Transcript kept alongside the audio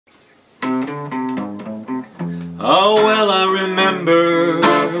Oh, well, I remember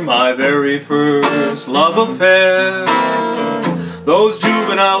my very first love affair. Those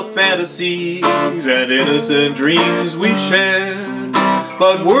juvenile fantasies and innocent dreams we shared.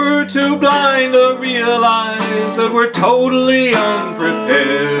 But we're too blind to realize that we're totally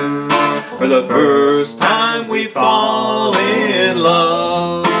unprepared for the first time we fall in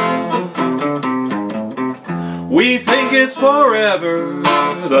love. We think it's forever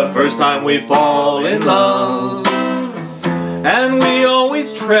the first time we fall in love. And we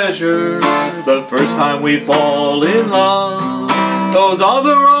always treasure the first time we fall in love. Those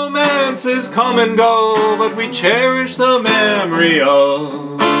other romances come and go, but we cherish the memory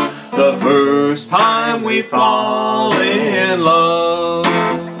of the first time we fall in love.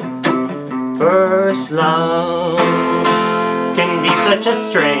 First love can be such a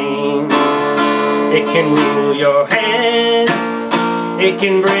strain. It can rule your head, it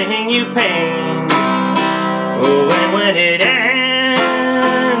can bring you pain. Oh, and when it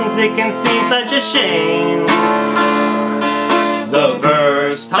ends, it can seem such a shame. The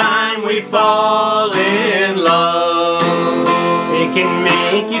first time we fall in love. It can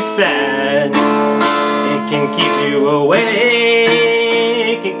make you sad, it can keep you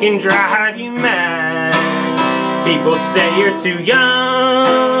awake, it can drive you mad. People say you're too young,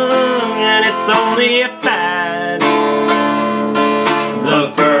 and it's only a fad. The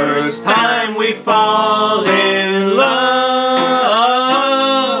first time we fall in love.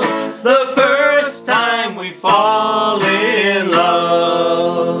 The first time we fall in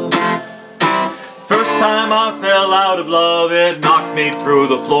love. First time I fell out of love, it knocked me through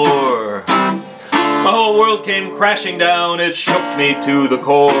the floor. My whole world came crashing down, it shook me to the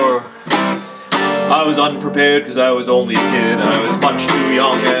core. I was unprepared because I was only a kid, and I was much too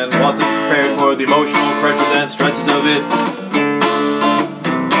young and wasn't prepared for the emotional pressures and stresses of it.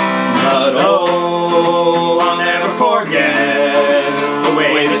 But oh, I'll never forget the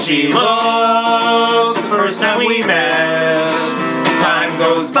way that she looked the first time we met. Time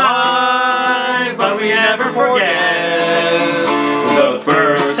goes by, but we never forget the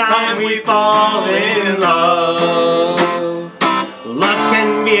first time we fall in love. Love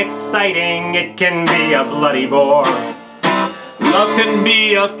can be exciting, it can be a bloody bore. Love can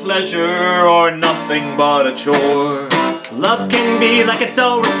be a pleasure or nothing but a chore. Love can be like a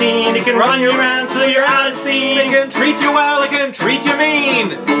dull routine, it can run you around till you're out of steam. It can treat you well, it can treat you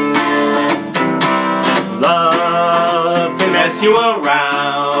mean. Love can mess you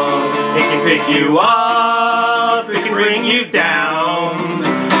around, it can pick you up, it can bring you down.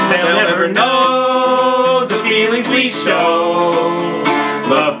 They'll never know the feelings we show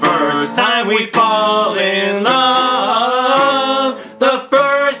the first time we fall in love. The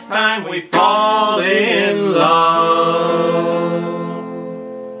first time we